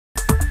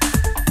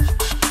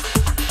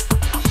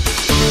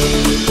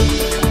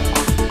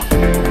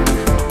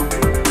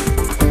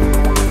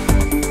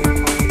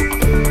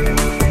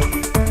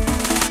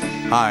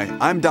Hi,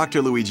 I'm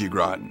Dr. Luigi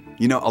Gratton.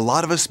 You know, a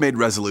lot of us made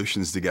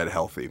resolutions to get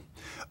healthy.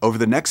 Over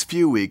the next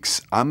few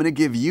weeks, I'm going to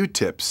give you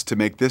tips to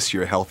make this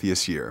your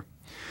healthiest year.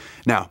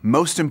 Now,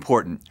 most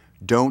important,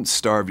 don't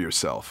starve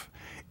yourself.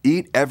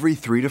 Eat every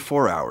 3 to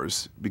 4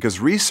 hours because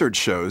research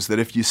shows that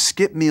if you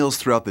skip meals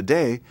throughout the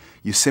day,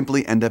 you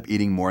simply end up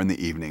eating more in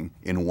the evening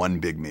in one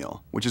big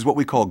meal, which is what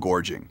we call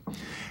gorging.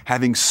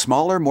 Having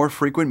smaller, more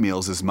frequent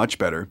meals is much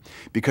better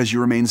because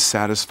you remain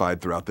satisfied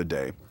throughout the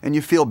day and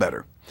you feel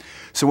better.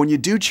 So when you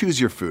do choose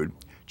your food,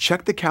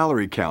 check the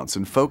calorie counts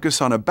and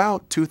focus on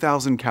about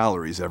 2,000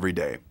 calories every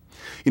day.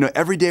 You know,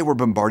 every day we're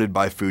bombarded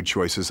by food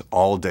choices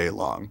all day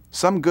long.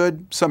 Some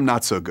good, some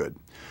not so good.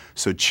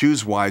 So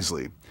choose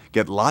wisely.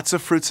 Get lots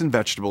of fruits and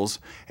vegetables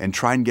and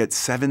try and get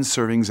 7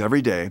 servings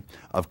every day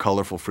of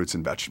colorful fruits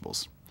and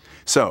vegetables.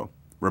 So,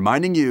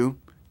 reminding you,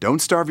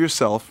 don't starve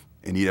yourself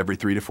and eat every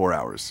 3 to 4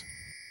 hours.